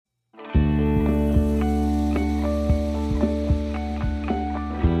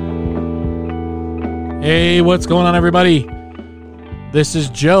Hey, what's going on, everybody? This is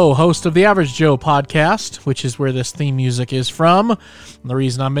Joe, host of the Average Joe podcast, which is where this theme music is from. And the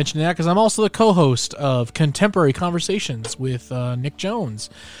reason I'm mentioning that because I'm also the co-host of Contemporary Conversations with Nick Jones.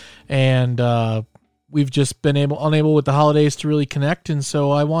 And we've just been unable with the holidays to really connect, and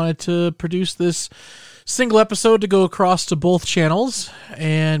so I wanted to produce this single episode to go across to both channels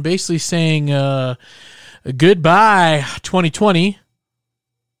and basically saying goodbye 2020.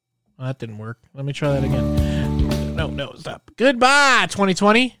 Well, that didn't work. Let me try that again. No, stop. Goodbye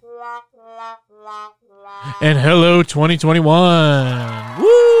 2020 and hello 2021.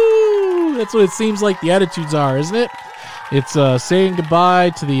 Woo! That's what it seems like the attitudes are, isn't it? It's saying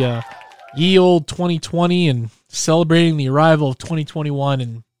goodbye to the ye old 2020 and celebrating the arrival of 2021.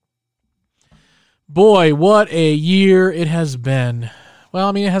 And boy, what a year it has been. Well,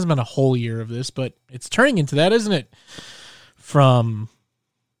 I mean, it hasn't been a whole year of this, but it's turning into that, isn't it? From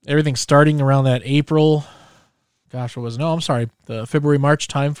everything starting around that April, the February, March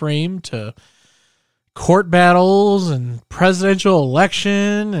time frame, to court battles and presidential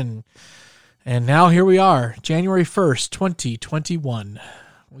election, and now here we are, January 1st, 2021.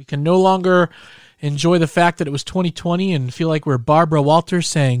 We can no longer enjoy the fact that it was 2020 and feel like we're Barbara Walters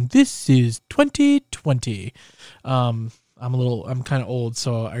saying, "This is 2020." I'm kind of old,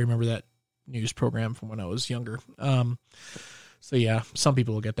 so I remember that news program from when I was younger. So yeah, some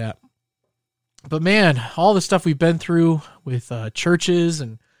people will get that. But man, all the stuff we've been through with churches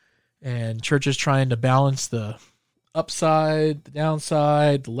and churches trying to balance the upside, the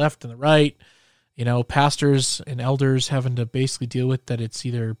downside, the left and the right, pastors and elders having to basically deal with that. It's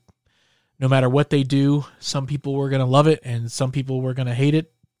either no matter what they do, some people were going to love it and some people were going to hate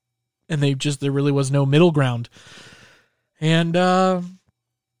it. And there really was no middle ground. And the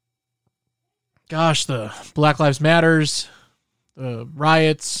Black Lives Matters, the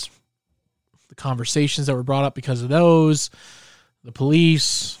riots, the conversations that were brought up because of those, the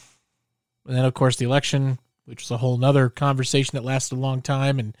police, and then, of course, the election, which was a whole nother conversation that lasted a long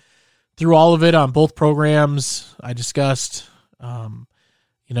time. And through all of it on both programs, I discussed,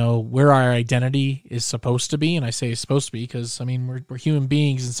 where our identity is supposed to be. And I say it's supposed to be because, we're human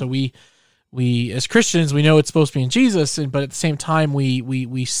beings. And so we as Christians, we know it's supposed to be in Jesus, but at the same time,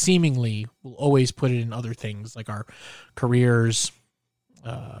 we seemingly will always put it in other things like our careers,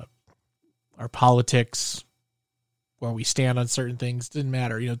 our politics, where we stand on certain things. Didn't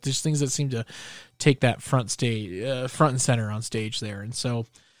matter, there's things that seem to take that front and center on stage there. And so,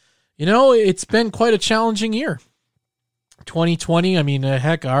 it's been quite a challenging year. 2020.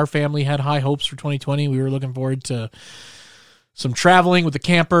 Our family had high hopes for 2020. We were looking forward to some traveling with the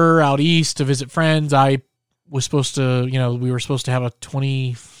camper out east to visit friends. I was supposed to, we were supposed to have a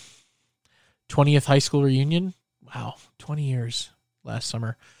 20th high school reunion. Wow, 20 years last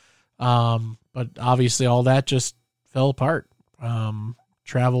summer. But obviously all that just fell apart.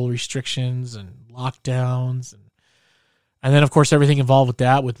 Travel restrictions and lockdowns. And then, of course, everything involved with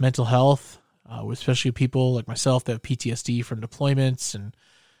that, with mental health, especially people like myself that have PTSD from deployments and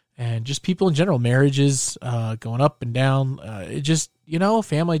just people in general, marriages going up and down. It just,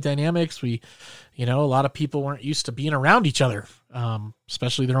 family dynamics. A lot of people weren't used to being around each other,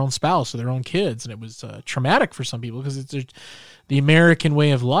 especially their own spouse or their own kids. And it was traumatic for some people because the American way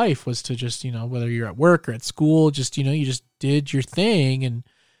of life was to just, whether you're at work or at school, just, you just did your thing. And,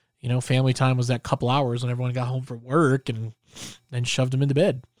 family time was that couple hours when everyone got home from work and then shoved them into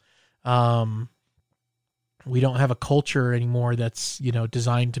bed. We don't have a culture anymore that's,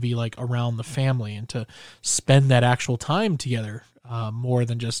 designed to be like around the family and to spend that actual time together more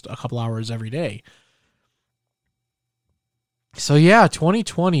than just a couple hours every day. So yeah,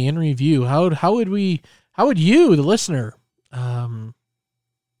 2020 in review. How would you, the listener,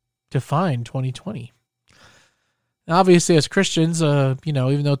 define 2020? Now, obviously, as Christians,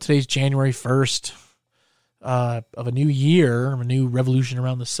 even though today's January 1st of a new year, a new revolution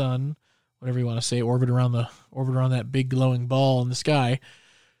around the sun, whatever you want to say, orbit around that big glowing ball in the sky.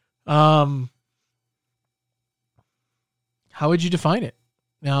 How would you define it?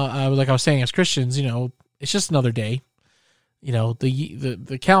 Now, like I was saying, as Christians, it's just another day.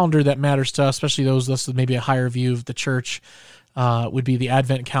 The calendar that matters to us, especially those of us with maybe a higher view of the church, would be the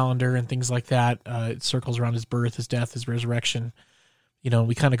Advent calendar and things like that. It circles around his birth, his death, his resurrection.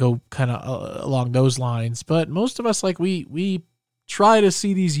 We kind of go along those lines. But most of us, we try to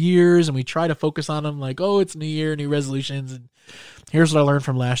see these years and we try to focus on them like, oh, it's new year, new resolutions. And here's what I learned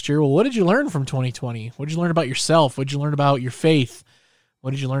from last year. Well, what did you learn from 2020? What did you learn about yourself? What did you learn about your faith?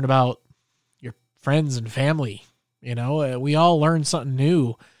 What did you learn about your friends and family? We all learned something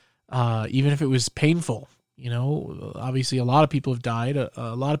new, even if it was painful. Obviously a lot of people have died.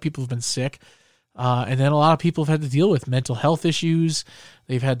 A lot of people have been sick. And then a lot of people have had to deal with mental health issues.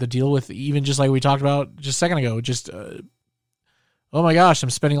 They've had to deal with, even just like we talked about just a second ago, oh my gosh, I'm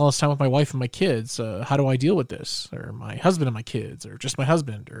spending all this time with my wife and my kids. How do I deal with this? Or my husband and my kids, or just my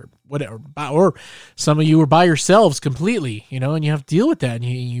husband, or whatever. Or some of you are by yourselves completely, and you have to deal with that. And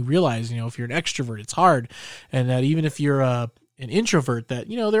you realize, if you're an extrovert, it's hard. And that even if you're an introvert, that,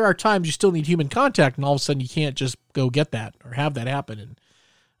 there are times you still need human contact, and all of a sudden you can't just go get that or have that happen. And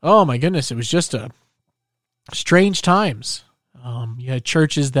oh my goodness, it was just strange times. You had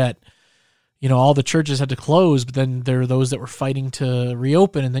churches that, all the churches had to close, but then there were those that were fighting to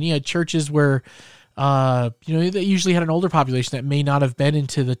reopen. And then you had churches where, they usually had an older population that may not have been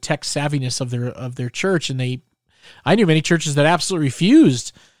into the tech savviness of their church. And I knew many churches that absolutely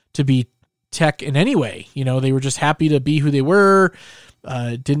refused to be tech in any way. They were just happy to be who they were,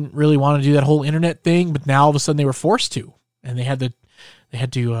 didn't really want to do that whole internet thing, but now all of a sudden they were forced to, and they had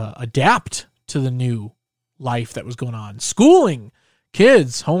to adapt to the new life that was going on. Schooling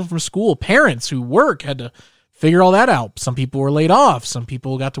kids home from school, parents who work had to figure all that out. Some people were laid off. Some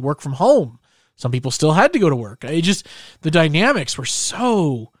people got to work from home. Some people still had to go to work. The dynamics were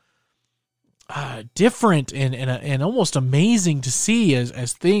so different and almost amazing to see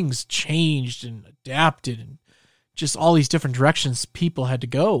as things changed and adapted, and just all these different directions people had to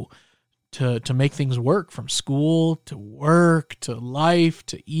go to make things work, from school to work to life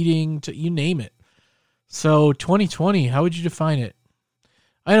to eating to you name it. So 2020, how would you define it?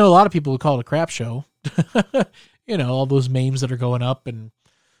 I know a lot of people would call it a crap show. All those memes that are going up, and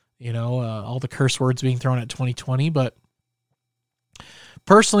all the curse words being thrown at 2020. But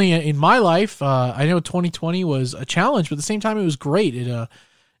personally, in my life, I know 2020 was a challenge, but at the same time, it was great.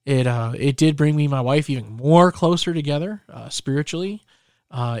 It did bring me and my wife even more closer together spiritually.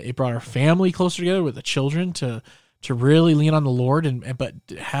 It brought our family closer together with the children to really lean on the Lord, but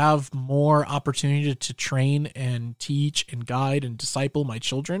have more opportunity to train and teach and guide and disciple my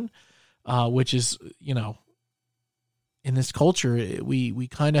children, which is, in this culture, we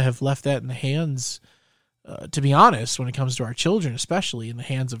kind of have left that in the hands, to be honest, when it comes to our children, especially in the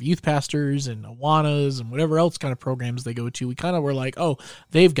hands of youth pastors and Awanas and whatever else kind of programs they go to. We kind of were like, oh,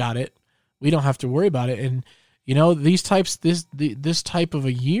 they've got it, we don't have to worry about it. And this type of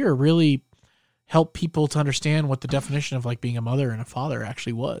a year really help people to understand what the definition of like being a mother and a father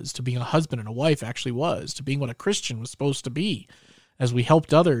actually was, to being a husband and a wife actually was, to being what a Christian was supposed to be, as we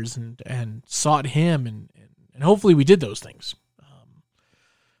helped others and sought him, and hopefully we did those things.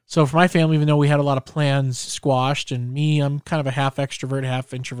 So for my family, even though we had a lot of plans squashed, and me, I'm kind of a half extrovert,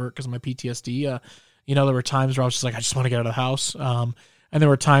 half introvert because of my PTSD. There were times where I was just like, I just want to get out of the house. And there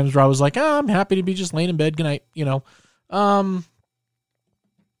were times where I was like, I'm happy to be just laying in bed. Good night.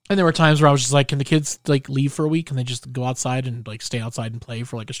 And there were times where I was just like, can the kids like leave for a week and they just go outside and like stay outside and play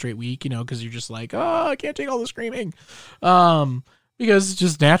for like a straight week, because you're just like, oh, I can't take all the screaming. Because it's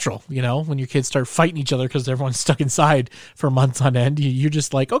just natural, when your kids start fighting each other because everyone's stuck inside for months on end, you're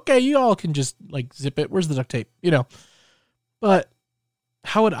just like, okay, you all can just like zip it. Where's the duct tape? But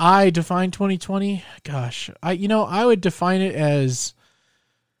how would I define 2020? Gosh, I would define it as,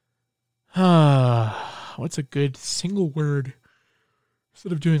 what's a good single word?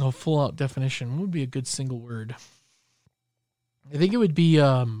 Instead of doing a full-out definition, what would be a good single word? I think it would be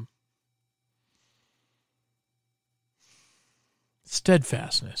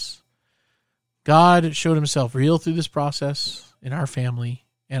steadfastness. God showed himself real through this process in our family,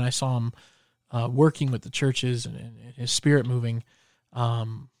 and I saw him working with the churches and his spirit moving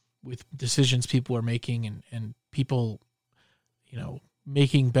with decisions people were making, and people,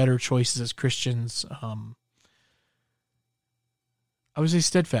 making better choices as Christians. I would say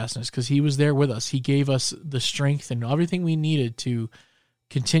steadfastness, because he was there with us. He gave us the strength and everything we needed to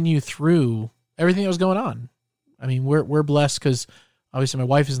continue through everything that was going on. I mean, we're blessed because obviously my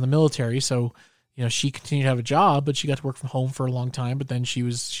wife is in the military, so she continued to have a job, but she got to work from home for a long time. But then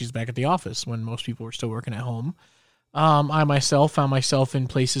she's back at the office when most people were still working at home. I myself found myself in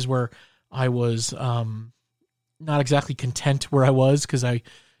places where I was not exactly content where I was, because I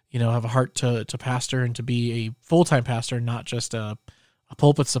have a heart to pastor and to be a full-time pastor, not just a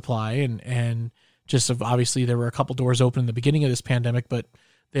pulpit supply, and just obviously there were a couple doors open in the beginning of this pandemic, but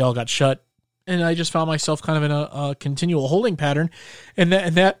they all got shut, and I just found myself kind of in a continual holding pattern, and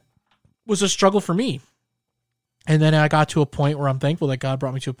that was a struggle for me. And then I got to a point where I'm thankful that God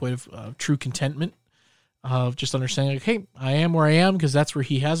brought me to a point of true contentment, of just understanding, like, hey, I am where I am because that's where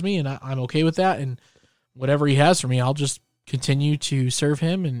he has me, and I'm okay with that, and whatever he has for me, I'll just continue to serve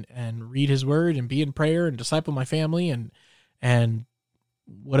him and read his word and be in prayer and disciple my family, and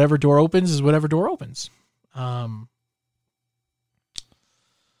whatever door opens is whatever door opens.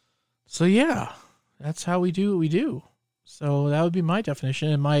 So yeah, That's how we do what we do. So that would be my definition.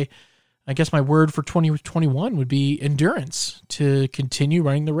 And I guess my word for 2021 would be endurance, to continue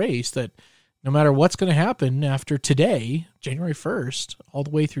running the race, that no matter what's going to happen after today, January 1st, all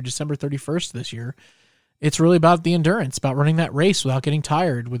the way through December 31st this year, it's really about the endurance, about running that race without getting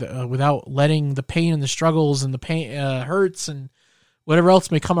tired, without letting the pain and the struggles and the pain hurts and whatever else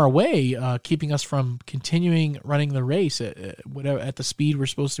may come our way, keeping us from continuing running the race at the speed we're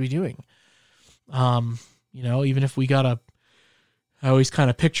supposed to be doing. Even if I always kind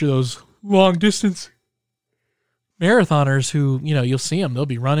of picture those long distance marathoners who, you'll see them, they'll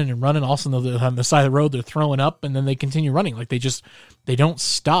be running and running. All of a sudden, on the side of the road, they're throwing up, and then they continue running. Like they don't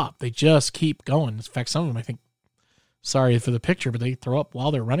stop. They just keep going. In fact, some of them, I think, sorry for the picture, but they throw up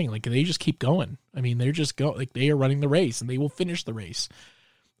while they're running. Like they just keep going. I mean, they're just like they are running the race, and they will finish the race.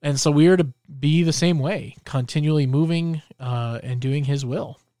 And so we are to be the same way, continually moving and doing His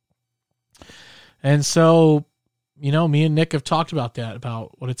will. And so, me and Nick have talked about that,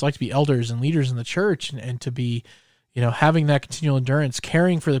 about what it's like to be elders and leaders in the church, and to be, having that continual endurance,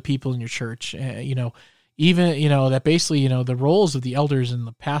 caring for the people in your church. That basically, the roles of the elders and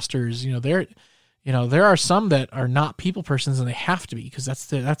the pastors, there are some that are not people persons, and they have to be, because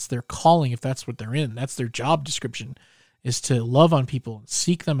that's their calling. If that's what they're in, that's their job description, is to love on people and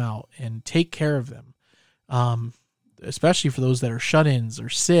seek them out and take care of them. Especially for those that are shut-ins or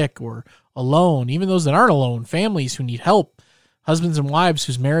sick or alone, even those that aren't alone, families who need help, husbands and wives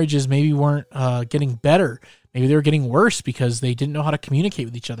whose marriages maybe weren't getting better. Maybe they were getting worse because they didn't know how to communicate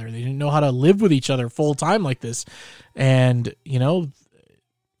with each other. They didn't know how to live with each other full time like this. And,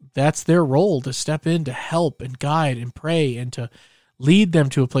 that's their role, to step in, to help and guide and pray, and to lead them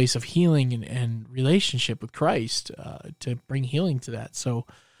to a place of healing and relationship with Christ, to bring healing to that. So,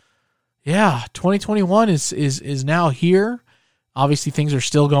 yeah, 2021 is now here. Obviously, things are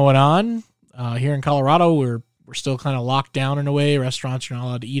still going on. Here in Colorado, we're still kind of locked down in a way. Restaurants are not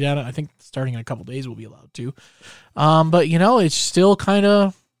allowed to eat at it. I think starting in a couple days we'll be allowed to. But, it's still kind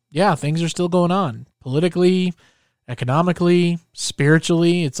of, things are still going on. Politically, economically,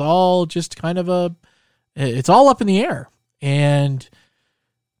 spiritually, it's all just kind of it's all up in the air. And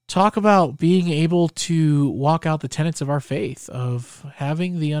talk about being able to walk out the tenets of our faith, of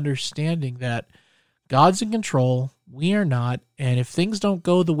having the understanding that God's in control, we are not, and if things don't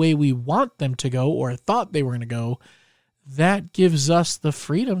go the way we want them to go or thought they were going to go, that gives us the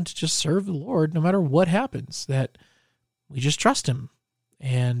freedom to just serve the Lord no matter what happens, that we just trust Him.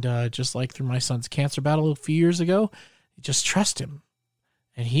 And just like through my son's cancer battle a few years ago, just trust Him,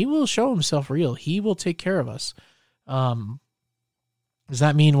 and He will show Himself real. He will take care of us. Does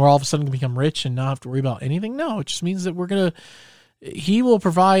that mean we're all of a sudden going to become rich and not have to worry about anything? No, it just means that He will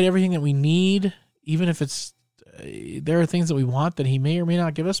provide everything that we need, even if there are things that we want that He may or may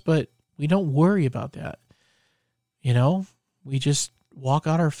not give us, but we don't worry about that. We just walk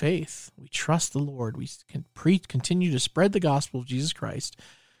out our faith. We trust the Lord. We can continue to spread the gospel of Jesus Christ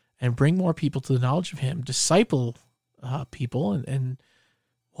and bring more people to the knowledge of Him, disciple people, and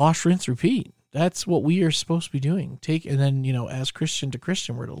wash, rinse, repeat. That's what we are supposed to be doing. And then, as Christian to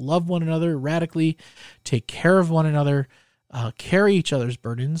Christian, we're to love one another radically, take care of one another, carry each other's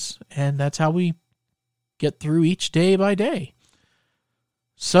burdens, and that's how we get through each day by day.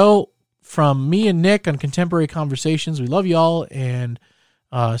 So, from me and Nick on Contemporary Conversations, we love y'all, and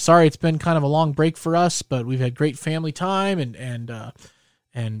sorry it's been kind of a long break for us, but we've had great family time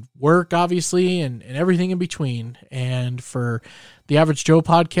and work, obviously, and everything in between. And for the Average Joe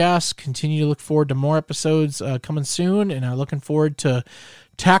podcast, continue to look forward to more episodes coming soon, and I'm looking forward to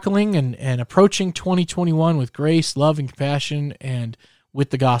tackling and approaching 2021 with grace, love, and compassion, and with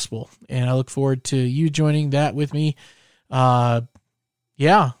the gospel. And I look forward to you joining that with me.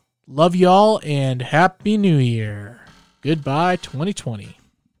 Love y'all, and Happy New Year. Goodbye, 2020.